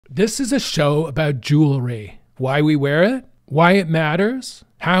This is a show about jewelry, why we wear it, why it matters,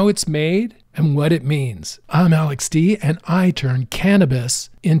 how it's made, and what it means. I'm Alex D, and I turn cannabis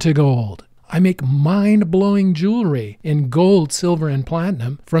into gold. I make mind-blowing jewelry in gold, silver, and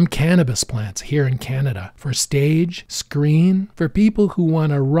platinum from cannabis plants here in Canada for stage, screen, for people who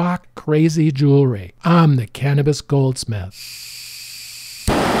want to rock crazy jewelry. I'm the Cannabis Goldsmith.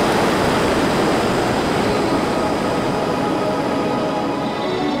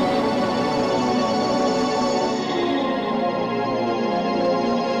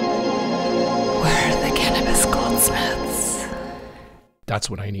 That's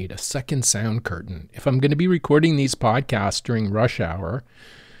what I need, a second sound curtain. If I'm going to be recording these podcasts during rush hour,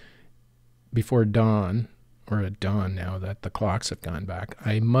 before dawn, or at dawn now that the clocks have gone back,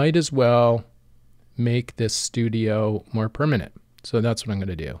 I might as well make this studio more permanent. So that's what I'm going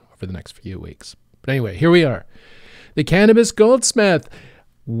to do for the next few weeks. But anyway, here we are. The Cannabis Goldsmith.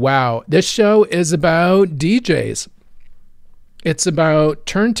 Wow, this show is about DJs. It's about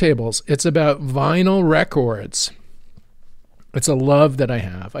turntables. It's about vinyl records. It's a love that I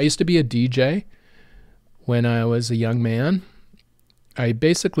have. I used to be a DJ when I was a young man. I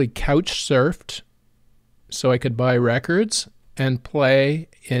basically couch surfed so I could buy records and play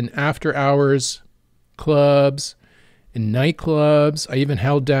in after hours clubs, in nightclubs. I even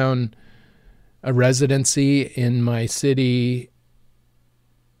held down a residency in my city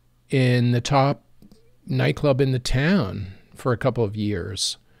in the top nightclub in the town for a couple of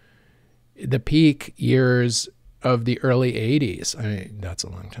years. The peak years of the early 80s. I mean, that's a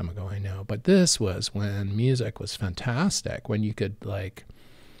long time ago, I know. But this was when music was fantastic, when you could, like,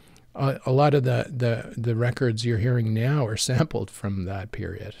 a lot of the records you're hearing now are sampled from that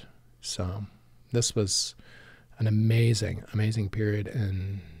period. So this was an amazing, amazing period,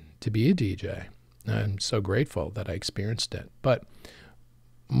 and to be a DJ. I'm so grateful that I experienced it. But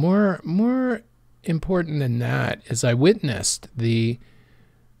more important than that is I witnessed the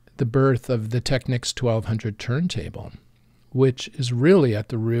birth of the Technics 1200 turntable, which is really at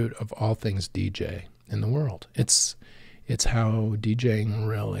the root of all things DJ in the world. It's how DJing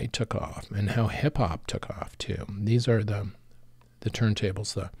really took off and how hip-hop took off too. These are the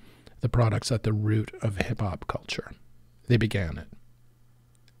turntables, the products at the root of hip-hop culture. They began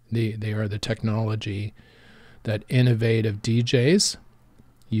it. They are the technology that innovative DJs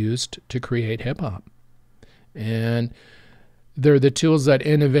used to create hip-hop. And they're the tools that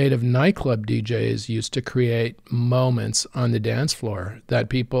innovative nightclub DJs used to create moments on the dance floor that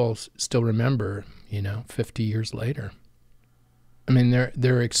people still remember, 50 years later. I mean,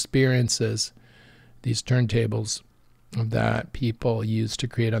 their experiences, these turntables that people used to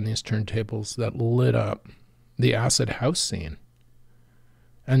create on these turntables that lit up the acid house scene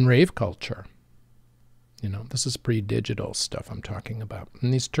and rave culture. This is pre-digital stuff I'm talking about.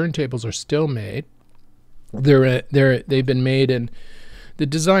 And these turntables are still made. They've been made, and the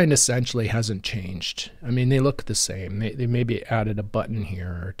design essentially hasn't changed. I mean, they look the same. They maybe added a button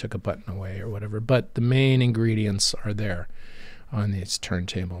here or took a button away or whatever, but the main ingredients are there on these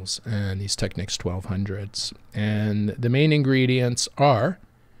turntables and these Technics 1200s. And the main ingredients are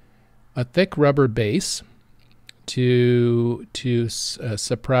a thick rubber base to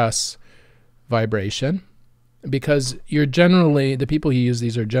suppress vibration, because the people who use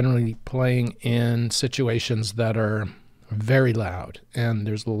these are generally playing in situations that are very loud, and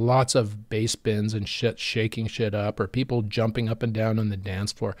there's lots of bass bins and shit shaking shit up, or people jumping up and down on the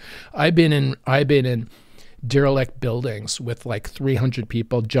dance floor. I've been in derelict buildings with like 300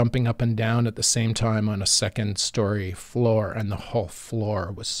 people jumping up and down at the same time on a second story floor, and the whole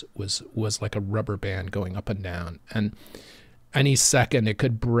floor was like a rubber band going up and down, and any second it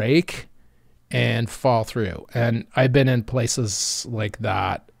could break and fall through. And I've been in places like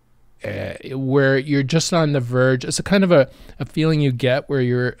that where you're just on the verge. It's a kind of a feeling you get where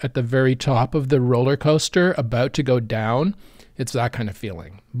you're at the very top of the roller coaster about to go down. It's that kind of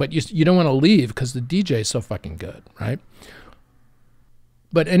feeling. But you don't want to leave because the DJ is so fucking good, right?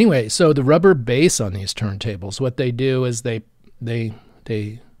 But anyway, so the rubber base on these turntables, what they do is they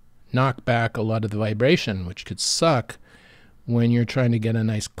knock back a lot of the vibration, which could suck when you're trying to get a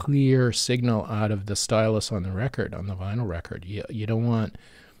nice clear signal out of the stylus on the record, on the vinyl record. You don't want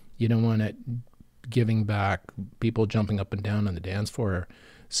it giving back, people jumping up and down on the dance floor.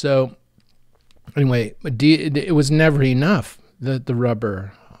 So anyway, it was never enough, the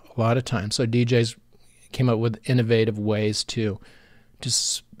rubber, a lot of times. So DJs came up with innovative ways to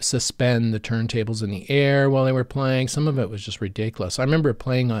just suspend the turntables in the air while they were playing. Some of it was just ridiculous. I remember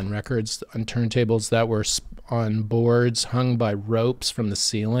playing on records on turntables that were on boards hung by ropes from the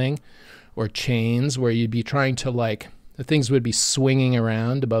ceiling, or chains, where you'd be trying to like The things would be swinging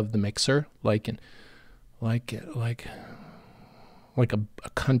around above the mixer, like a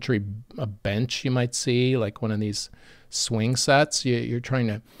bench you might see, like one of these swing sets. You're trying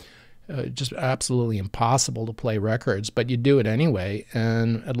to just absolutely impossible to play records, but you do it anyway,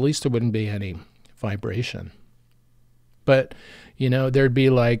 and at least there wouldn't be any vibration. But there'd be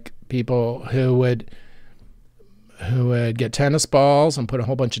like people who would get tennis balls and put a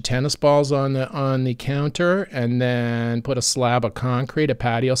whole bunch of tennis balls on the counter, and then put a slab of concrete, a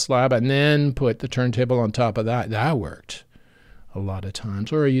patio slab, and then put the turntable on top of that. That worked a lot of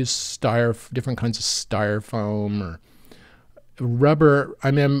times. Or use different kinds of styrofoam or rubber. I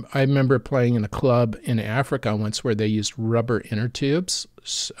remember playing in a club in Africa once where they used rubber inner tubes,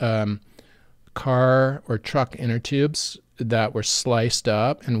 car or truck inner tubes that were sliced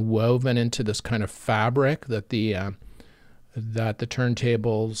up and woven into this kind of fabric that the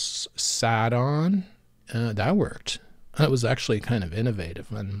turntables sat on. That worked. It was actually kind of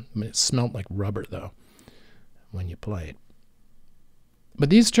innovative, and it smelled like rubber though when you played. But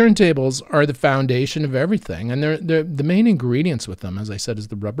these turntables are the foundation of everything, and they're the main ingredients with them, as I said, is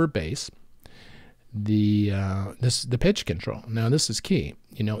the rubber base, the pitch control. Now this is key.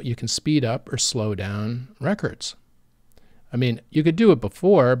 You can speed up or slow down records. I mean, you could do it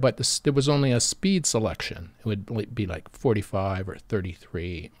before, but there was only a speed selection. It would be like 45 or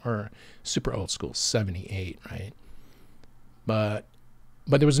 33, or super old school 78, right? But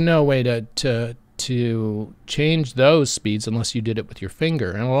there was no way to change those speeds unless you did it with your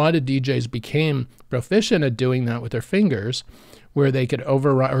finger. And a lot of DJs became proficient at doing that with their fingers, where they could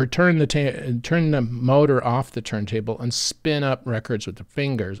override or turn the motor off the turntable and spin up records with their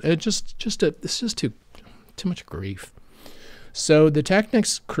fingers. It's just too much grief. So the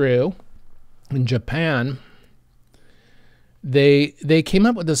Technics crew in Japan, they came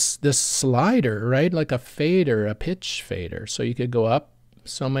up with this slider, right? Like a fader, a pitch fader. So you could go up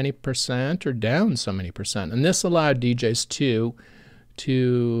so many percent or down so many percent. And this allowed DJs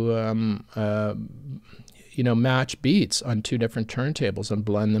to match beats on two different turntables and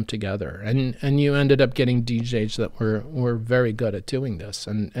blend them together. And you ended up getting DJs that were very good at doing this,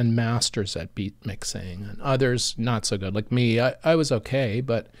 and masters at beat mixing, and others not so good. Like me, I was okay,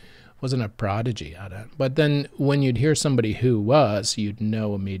 but wasn't a prodigy at it. But then when you'd hear somebody who was, you'd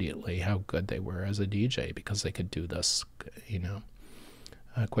know immediately how good they were as a DJ, because they could do this,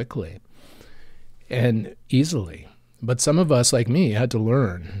 quickly and easily. But some of us, like me, had to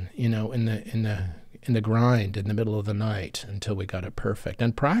learn, in the grind in the middle of the night until we got it perfect,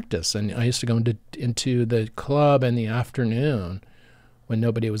 and practice. And I used to go into the club in the afternoon when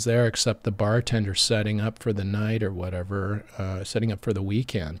nobody was there except the bartender setting up for the night or whatever, setting up for the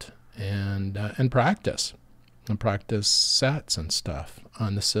weekend, and practice sets and stuff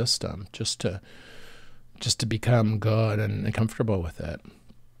on the system just to become good and comfortable with it.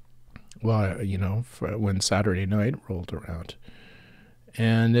 Well, for when Saturday night rolled around.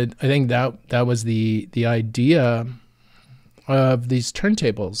 And I think that was the idea of these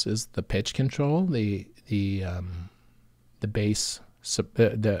turntables, is the pitch control, the bass,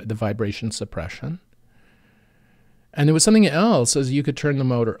 the vibration suppression. And there was something else, as you could turn the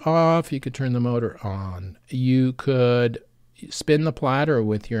motor off, you could turn the motor on. You could spin the platter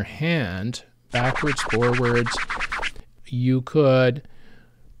with your hand, backwards, forwards. You could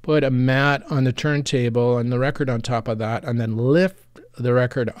put a mat on the turntable and the record on top of that, and then lift the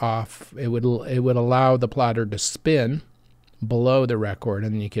record off. It would allow the platter to spin below the record,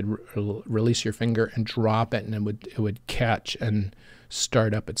 and you could release your finger and drop it, and it would catch and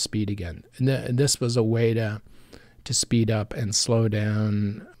start up at speed again. And this was a way to speed up and slow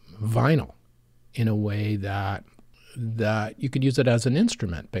down vinyl in a way that you could use it as an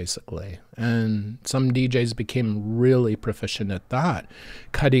instrument, basically. And some DJs became really proficient at that,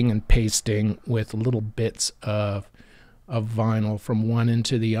 cutting and pasting with little bits of vinyl from one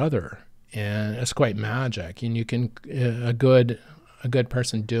into the other. And it's quite magic. And you can a good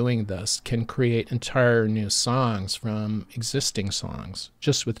person doing this can create entire new songs from existing songs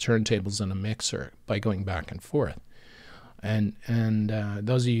just with turntables and a mixer by going back and forth. And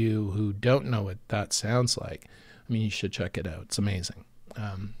those of you who don't know what that sounds like, I mean, you should check it out. It's amazing.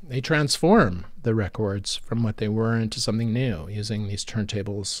 They transform the records from what they were into something new using these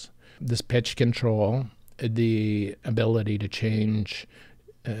turntables, this pitch control, the ability to change,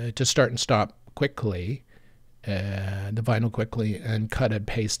 to start and stop quickly, the vinyl quickly, and cut and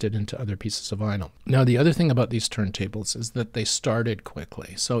paste it into other pieces of vinyl. Now, the other thing about these turntables is that they started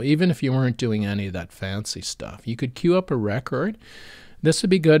quickly. So even if you weren't doing any of that fancy stuff, you could queue up a record. This would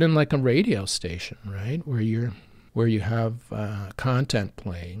be good in like a radio station, right? Where you're where you have content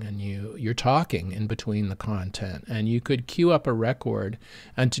playing and you're talking in between the content, and you could queue up a record.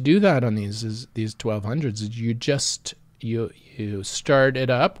 And to do that on these 1200s, you start it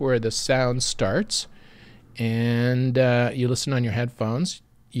up where the sound starts, and you listen on your headphones,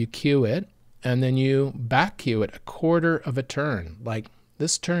 you cue it, and then you back cue it a quarter of a turn. Like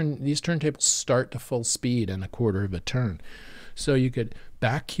these turntables start to full speed in a quarter of a turn. So you could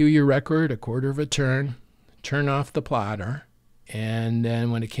back cue your record a quarter of a turn, turn off the platter, and then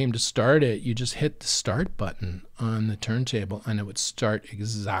when it came to start it, you just hit the start button on the turntable, and it would start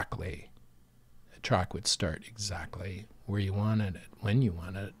exactly. The track would start exactly where you wanted it, when you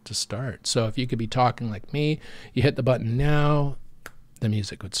wanted it to start. So if you could be talking like me, you hit the button now, the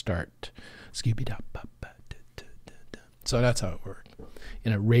music would start. So that's how it worked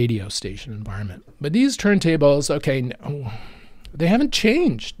in a radio station environment. But these turntables, okay, no, they haven't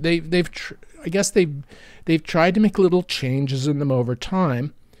changed. I guess they've tried to make little changes in them over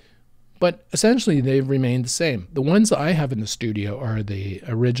time, but essentially they've remained the same. The ones I have in the studio are the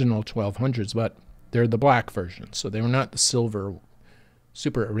original 1200s, but they're the black versions. So they were not the silver,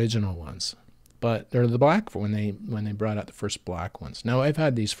 super original ones, but they're the black when they brought out the first black ones. Now I've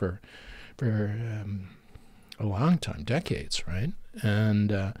had these for a long time, decades, right?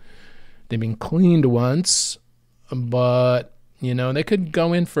 And they've been cleaned once, but you know, they could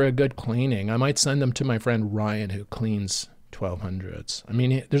go in for a good cleaning. I might send them to my friend Ryan, who cleans 1200s. I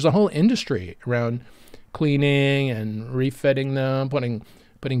mean, there's a whole industry around cleaning and refitting them, putting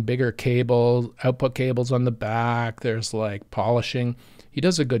bigger cables, output cables on the back. There's like polishing. He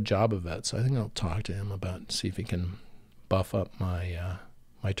does a good job of it. So I think I'll talk to him about, see if he can buff up my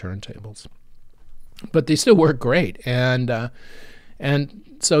my turntables. But they still work great. And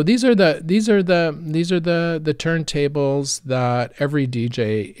so these are the turntables that every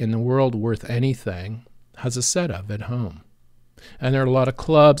DJ in the world worth anything has a set of at home. And there are a lot of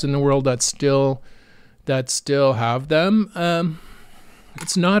clubs in the world that still have them.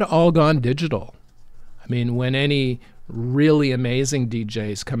 It's not all gone digital. I mean, when any really amazing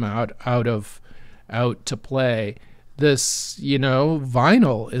DJs come out to play, this, you know,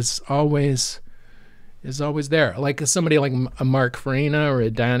 vinyl is always there. Like somebody like a Mark Farina or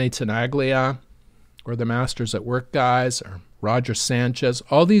a Danny Tenaglia, or the Masters at Work guys, or Roger Sanchez.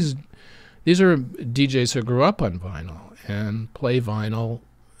 All these are DJs who grew up on vinyl and play vinyl,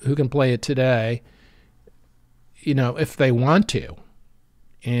 who can play it today, you know, if they want to,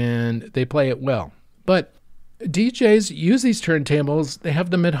 and they play it well. But DJs use these turntables, they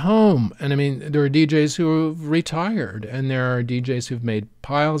have them at home. And I mean, there are DJs who have retired, and there are DJs who've made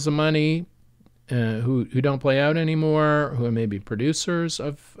piles of money, who don't play out anymore, who are maybe producers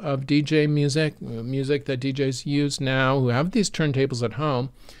of DJ music that DJs use now, who have these turntables at home.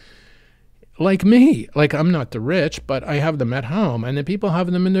 Like me, like I'm not the rich, but I have them at home, and then people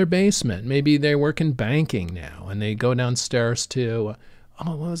have them in their basement. Maybe they work in banking now, and they go downstairs to,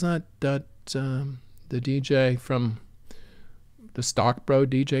 what was that? The DJ from the Stockbro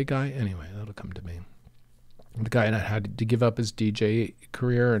DJ guy? Anyway, that'll come to me. The guy that had to give up his DJ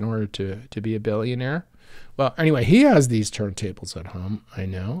career in order to be a billionaire. Well, anyway, he has these turntables at home, I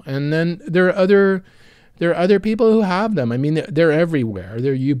know. And then there are other people who have them. I mean, they're everywhere.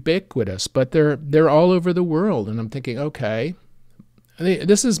 They're ubiquitous, but they're all over the world. And I'm thinking, okay,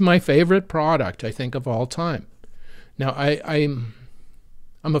 this is my favorite product, I think, of all time. Now, I'm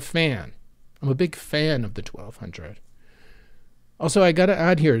a fan. I'm a big fan of the 1200. Also, I got to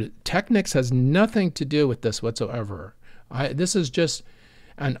add here, Technics has nothing to do with this whatsoever. This is just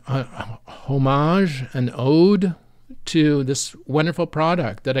a homage, an ode to this wonderful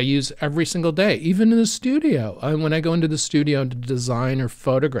product that I use every single day, even in the studio. When I go into the studio to design or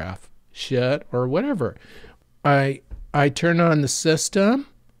photograph shit or whatever, I turn on the system,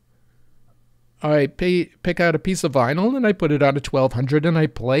 I pick out a piece of vinyl, and I put it on a 1200 and I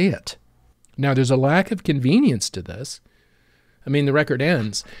play it. Now, there's a lack of convenience to this. I mean, the record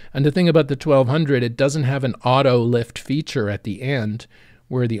ends. And the thing about the 1200, it doesn't have an auto lift feature at the end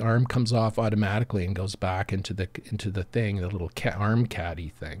where the arm comes off automatically and goes back into the thing, the little arm caddy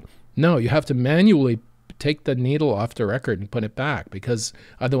thing. No, you have to manually take the needle off the record and put it back, because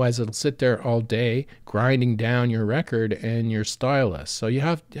otherwise it'll sit there all day grinding down your record and your stylus. So you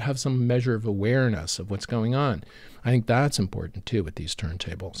have to have some measure of awareness of what's going on. I think that's important too with these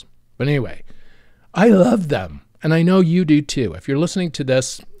turntables. But anyway, I love them. And I know you do too. If you're listening to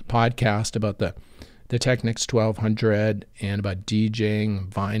this podcast about the Technics 1200 and about DJing,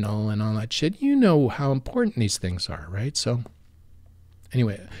 vinyl, and all that shit, you know how important these things are, right? So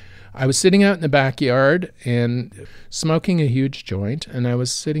anyway, I was sitting out in the backyard and smoking a huge joint, and I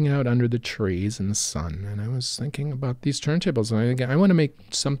was sitting out under the trees in the sun, and I was thinking about these turntables, and I want to make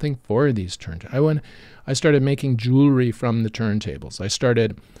something for these turntables. I started making jewelry from the turntables. I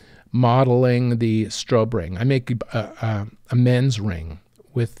started modeling the strobe ring. I make a men's ring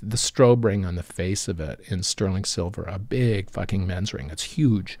with the strobe ring on the face of it in sterling silver, a big fucking men's ring. It's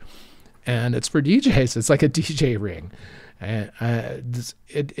huge, and it's for DJs. It's like a DJ ring.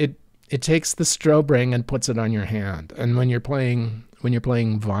 It takes the strobe ring and puts it on your hand. And when you're playing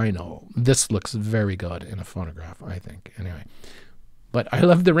vinyl, this looks very good in a phonograph, I think. Anyway, but I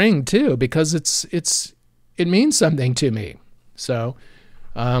love the ring too because it means something to me. So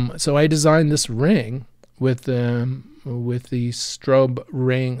I designed this ring with the strobe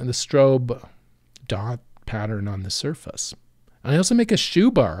ring, the strobe dot pattern on the surface. And I also make a shoe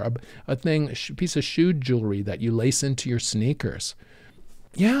bar, a piece of shoe jewelry that you lace into your sneakers.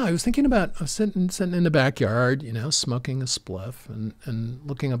 Yeah, I was thinking about, I was sitting in the backyard, you know, smoking a spliff and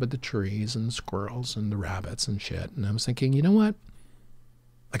looking up at the trees and the squirrels and the rabbits and shit. And I was thinking, you know what?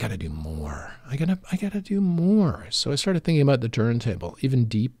 I got to do more. I gotta do more. So I started thinking about the turntable even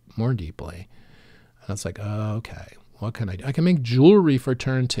more deeply. And I was like, oh, okay, what can I do? I can make jewelry for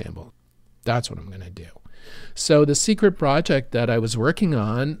turntable. That's what I'm going to do. So the secret project that I was working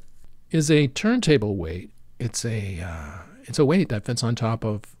on is a turntable weight. It's a weight that fits on top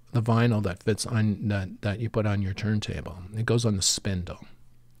of the vinyl that fits on that you put on your turntable. It goes on the spindle,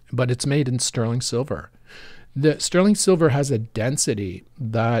 but it's made in sterling silver. The sterling silver has a density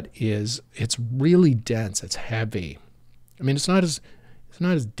that it's really dense. It's heavy. I mean, it's not as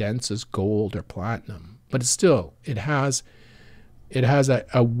dense as gold or platinum, but it has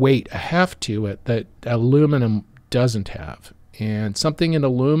a weight, a heft to it that aluminum doesn't have. And something in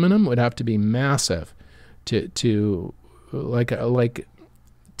aluminum would have to be massive to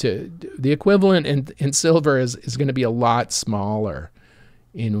the equivalent in silver is going to be a lot smaller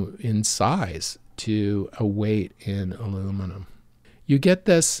in size to a weight in aluminum. You get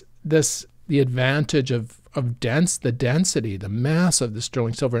the advantage of the density, the mass of the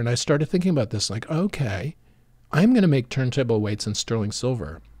sterling silver. And I started thinking about this, like, okay, I'm going to make turntable weights in sterling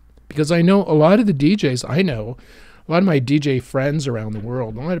silver because I know a lot of the DJs I know, a lot of my DJ friends around the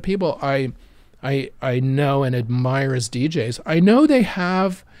world, a lot of people I know and admire as DJs, I know they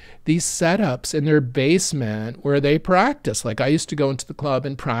have these setups in their basement where they practice. Like I used to go into the club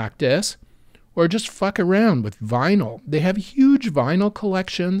and practice or just fuck around with vinyl. They have huge vinyl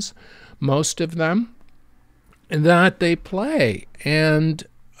collections, most of them, that they play. And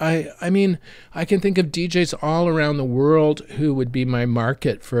I mean, I can think of DJs all around the world who would be my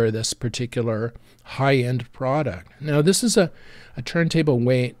market for this particular high-end product. Now, this is a turntable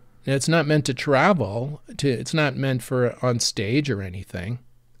weight. It's not meant to travel. It's not meant for on stage or anything.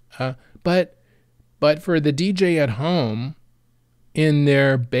 But for the DJ at home, in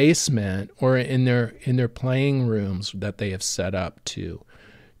their basement or in their playing rooms that they have set up to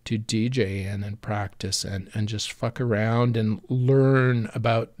DJ in and practice and just fuck around and learn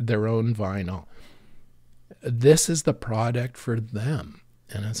about their own vinyl. This is the product for them.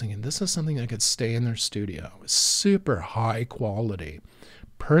 And I was thinking, this is something that could stay in their studio. Super high quality,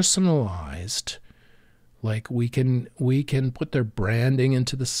 personalized. Like we can put their branding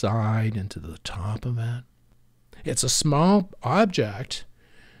into the side, into the top of it. It's a small object.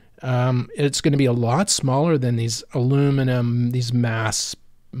 It's going to be a lot smaller than these aluminum, these mass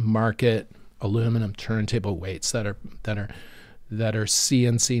market aluminum turntable weights that are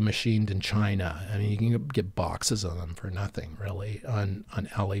CNC machined in China. I mean, you can get boxes of them for nothing, really, on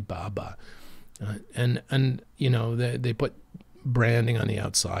Alibaba, and you know they put branding on the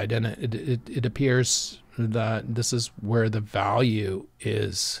outside, and it appears that this is where the value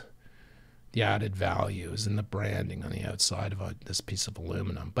is. The added value is in the branding on the outside of this piece of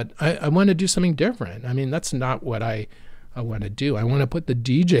aluminum. But I want to do something different. I mean, that's not what I want to do. I want to put the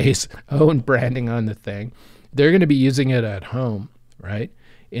DJ's own branding on the thing. They're going to be using it at home, right?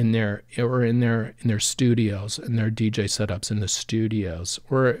 In their studios, in their DJ setups in the studios,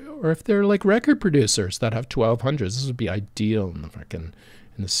 or if they're like record producers that have 1200s, this would be ideal in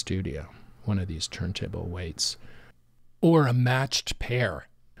the studio. One of these turntable weights, or a matched pair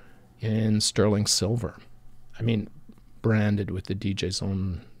in sterling silver. I mean, branded with the DJ's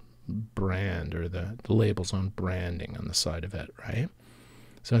own brand or the label's own branding on the side of it, right?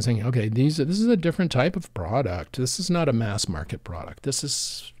 So I was thinking, okay, this is a different type of product. This is not a mass market product. This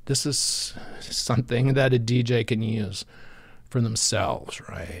is something that a DJ can use for themselves,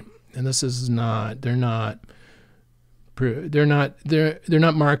 right? And this is not, they're not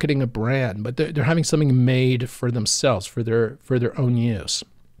marketing a brand, but they're having something made for themselves, for their own use.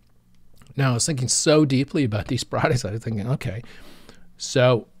 Now, I was thinking so deeply about these products. I was thinking, okay,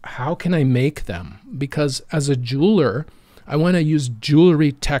 so how can I make them? Because as a jeweler, I want to use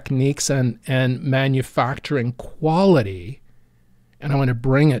jewelry techniques and manufacturing quality, and I want to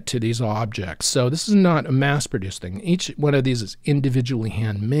bring it to these objects. So this is not a mass-produced thing. Each one of these is individually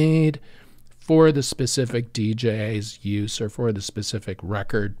handmade for the specific DJ's use or for the specific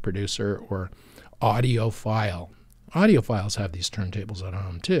record producer or audiophile. Audiophiles have these turntables at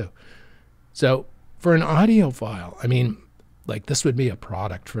home too. So for an audiophile, I mean, like this would be a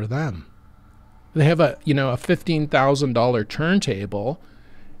product for them. They have a $15,000 turntable.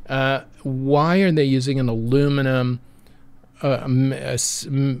 Why are they using an aluminum,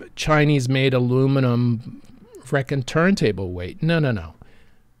 Chinese-made aluminum frickin' turntable weight? No.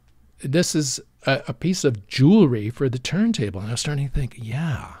 This is a piece of jewelry for the turntable. And I was starting to think,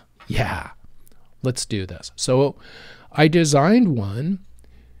 yeah, let's do this. So I designed one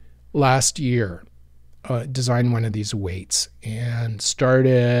last year, designed one of these weights and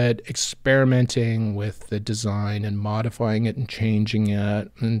started experimenting with the design and modifying it and changing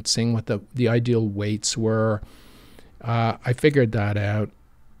it and seeing what the ideal weights were. I figured that out.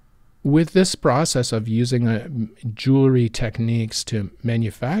 With this process of using jewelry techniques to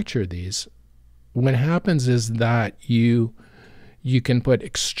manufacture these, what happens is that you can put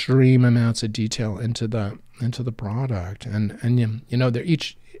extreme amounts of detail into the product, and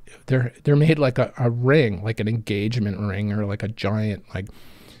they're made like a ring, like an engagement ring or like a giant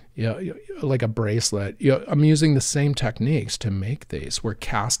like a bracelet. I'm using the same techniques to make these. We're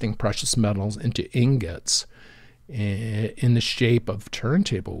casting precious metals into ingots in the shape of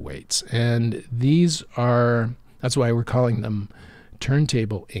turntable weights, and that's why we're calling them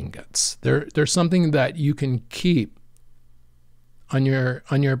turntable ingots. They're something that you can keep on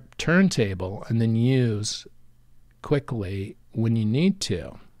your turntable and then use quickly when you need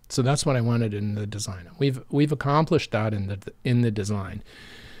to. So that's what I wanted in the design. We've accomplished that in the design.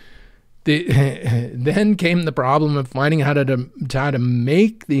 Then came the problem of finding how to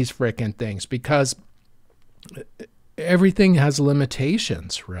make these frickin' things, because everything has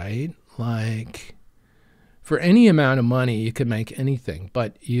limitations, right? Like for any amount of money, you could make anything,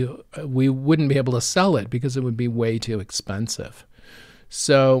 but we wouldn't be able to sell it because it would be way too expensive.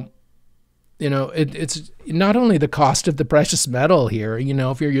 So, it's not only the cost of the precious metal here.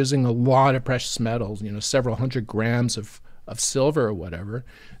 If you're using a lot of precious metals, several hundred grams of silver or whatever,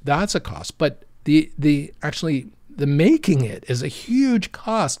 that's a cost. But the making it is a huge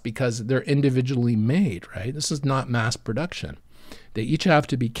cost because they're individually made, right? This is not mass production. They each have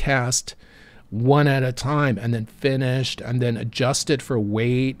to be cast one at a time and then finished and then adjusted for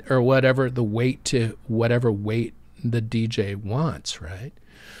weight or whatever, the weight to whatever weight the DJ wants, right?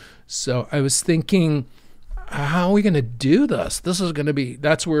 So I was thinking, how are we going to do this?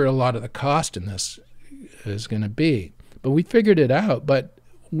 That's where a lot of the cost in this is going to be. But we figured it out, but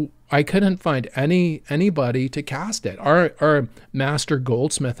I couldn't find anybody to cast it. Our master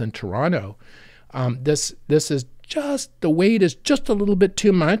goldsmith in Toronto, this is just, the weight is just a little bit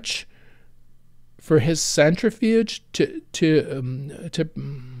too much for his centrifuge to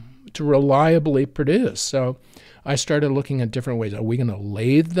reliably produce. So I started looking at different ways. Are we going to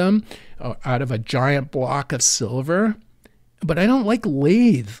lathe them out of a giant block of silver? But I don't like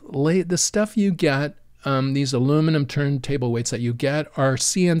lathe. The stuff you get, these aluminum turntable weights that you get are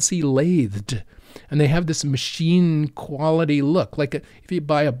CNC lathed. And they have this machine quality look. Like if you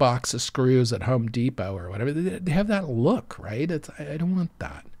buy a box of screws at Home Depot or whatever, they have that look, right? I don't want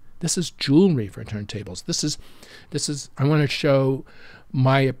that. This is jewelry for turntables. This is I want to show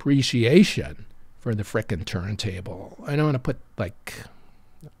my appreciation for the frickin' turntable. I don't want to put like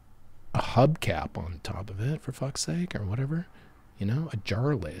a hubcap on top of it, for fuck's sake, or whatever. A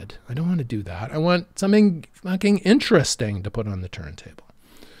jar lid. I don't want to do that. I want something fucking interesting to put on the turntable.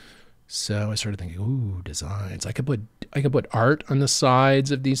 So I started thinking, ooh, designs. I could put art on the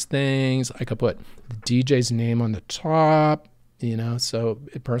sides of these things. I could put the DJ's name on the top. So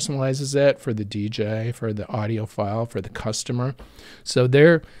it personalizes it for the DJ, for the audiophile, for the customer. So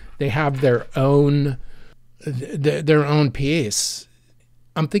they have their own piece.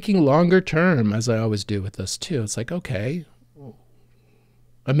 I'm thinking longer term, as I always do with this too. It's like, okay,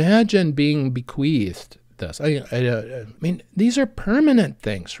 imagine being bequeathed this. I mean, these are permanent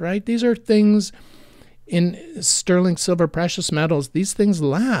things, right? These are things in sterling silver, precious metals. These things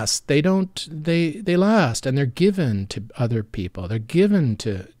last. They last, and they're given to other people. They're given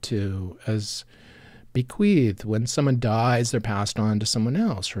to as bequeathed. When someone dies, they're passed on to someone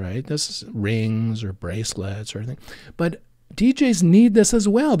else, right? This is rings or bracelets or anything. But DJs need this as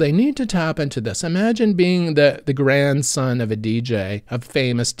well. They need to tap into this. Imagine being the grandson of a DJ, a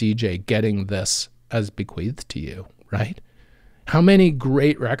famous DJ, getting this as bequeathed to you, right? How many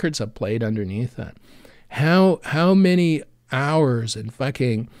great records have played underneath it? How many hours in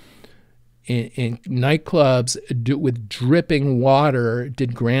fucking in nightclubs with dripping water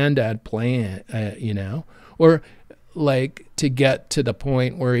did Granddad play it, Or like to get to the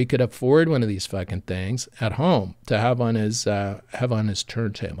point where he could afford one of these fucking things at home to have on his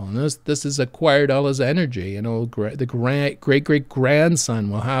turntable. And this has acquired all his energy, the great grandson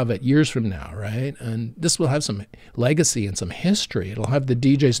will have it years from now, right? And this will have some legacy and some history. It'll have the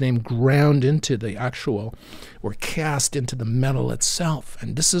DJ's name ground into the actual, or cast into the metal itself.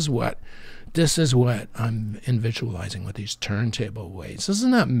 And this is what I'm visualizing with these turntable weights. This is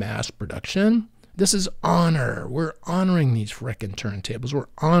not mass production. This is honor. We're honoring these frickin' turntables. We're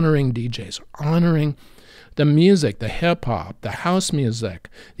honoring DJs. We're honoring the music, the hip-hop, the house music,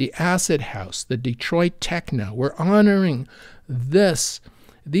 the acid house, the Detroit techno. We're honoring these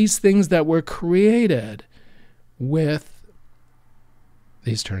things that were created with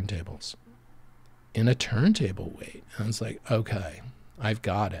these turntables in a turntable weight. And it's like, okay, I've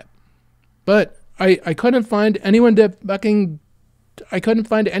got it. But I couldn't find anyone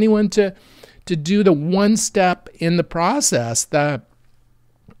to do the one step in the process that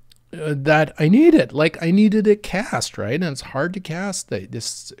I needed. Like, I needed it cast, right? And it's hard to cast.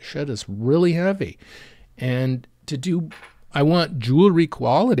 This shit is really heavy. And I want jewelry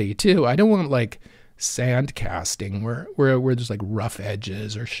quality too. I don't want like sand casting where there's like rough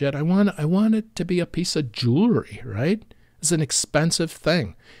edges or shit. I want it to be a piece of jewelry, right? It's an expensive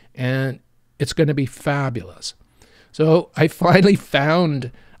thing, and it's going to be fabulous. So I finally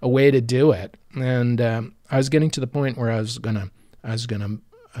found a way to do it, and I was getting to the point where I was gonna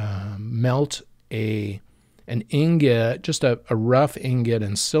melt an ingot, just a rough ingot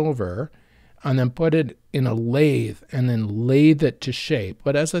in silver, and then put it in a lathe and then lathe it to shape.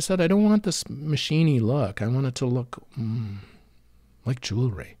 But as I said, I don't want this machiny look. I want it to look like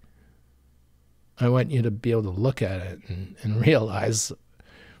jewelry. I want you to be able to look at it and realize,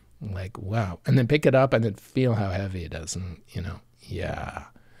 like, wow, and then pick it up and then feel how heavy it is, and yeah.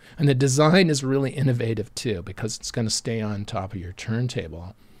 And the design is really innovative too, because it's going to stay on top of your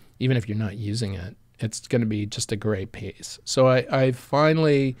turntable even if you're not using it. It's going to be just a great piece. So I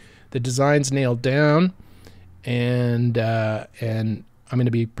finally, the design's nailed down, and I'm going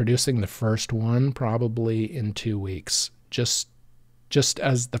to be producing the first one probably in 2 weeks, just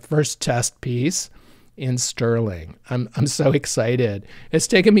as the first test piece in sterling. I'm so excited. It's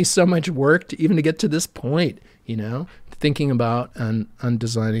taken me so much work to even to get to this point, thinking about on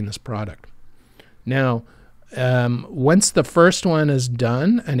designing this product. Now, once the first one is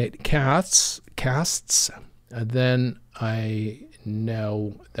done and it casts, then I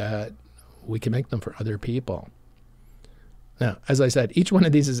know that we can make them for other people. Now, as I said, each one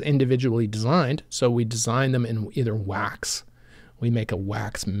of these is individually designed, so we design them in either wax. We make a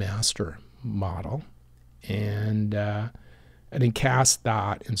wax master model, and then cast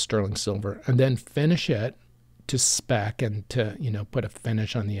that in sterling silver, and then finish it to spec and to put a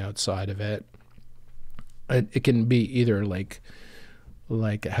finish on the outside of it. It can be either like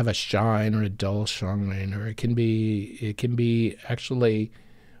have a shine or a dull shine, or it can be actually,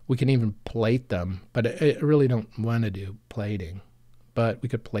 we can even plate them, but I really don't want to do plating. But we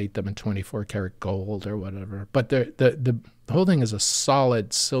could plate them in 24 karat gold or whatever. But the whole thing is a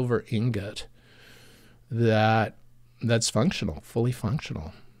solid silver ingot that's functional, fully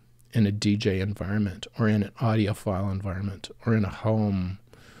functional in a DJ environment, or in an audiophile environment, or in a home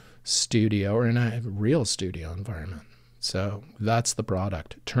studio, or in a real studio environment. So that's the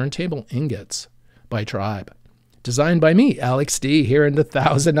product. Turntable Ingots by Tribe. Designed by me, Alex D, here in the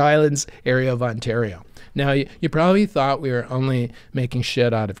Thousand Islands area of Ontario. Now, you probably thought we were only making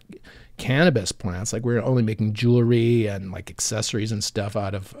shit out of cannabis plants, like we were only making jewelry and like accessories and stuff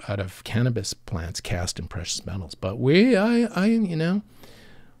out of cannabis plants cast in precious metals. But I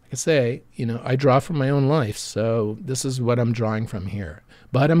draw from my own life, so this is what I'm drawing from here.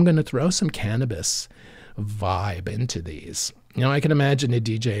 But I'm going to throw some cannabis vibe into these. I can imagine a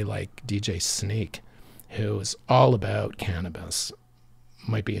DJ like DJ Snake, who is all about cannabis,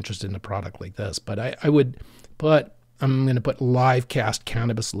 might be interested in a product like this. But I'm going to put live cast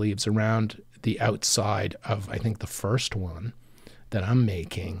cannabis leaves around the outside of, I think, the first one that I'm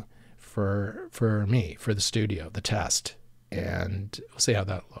making for me, for the studio, the test. And we'll see how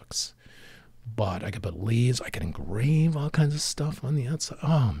that looks. But I could put leaves, I could engrave all kinds of stuff on the outside.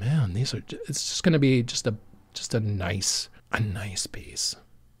 Oh man, it's just going to be just a nice piece.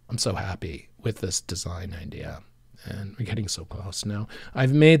 I'm so happy with this design idea. and we're getting so close now.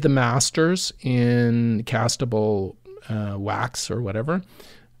 I've made the masters in castable wax or whatever.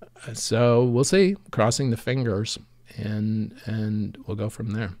 So we'll see, crossing the fingers, and we'll go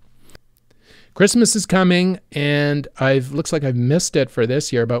from there. Christmas is coming, and looks like I've missed it for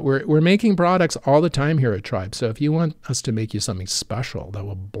this year, but we're making products all the time here at Tribe. So if you want us to make you something special that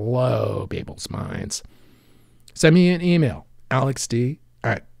will blow people's minds, send me an email,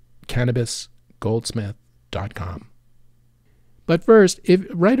 alexd@cannabisgoldsmith.com. But first,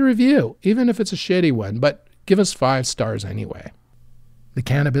 write a review, even if it's a shitty one, but give us 5 stars anyway. The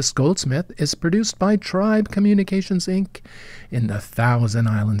Cannabis Goldsmith is produced by Tribe Communications, Inc. in the Thousand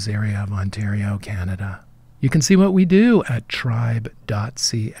Islands area of Ontario, Canada. You can see what we do at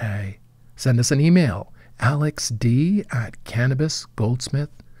tribe.ca. Send us an email,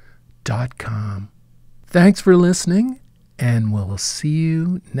 alexd@cannabisgoldsmith.com. Thanks for listening, and we'll see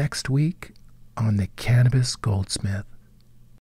you next week on the Cannabis Goldsmith.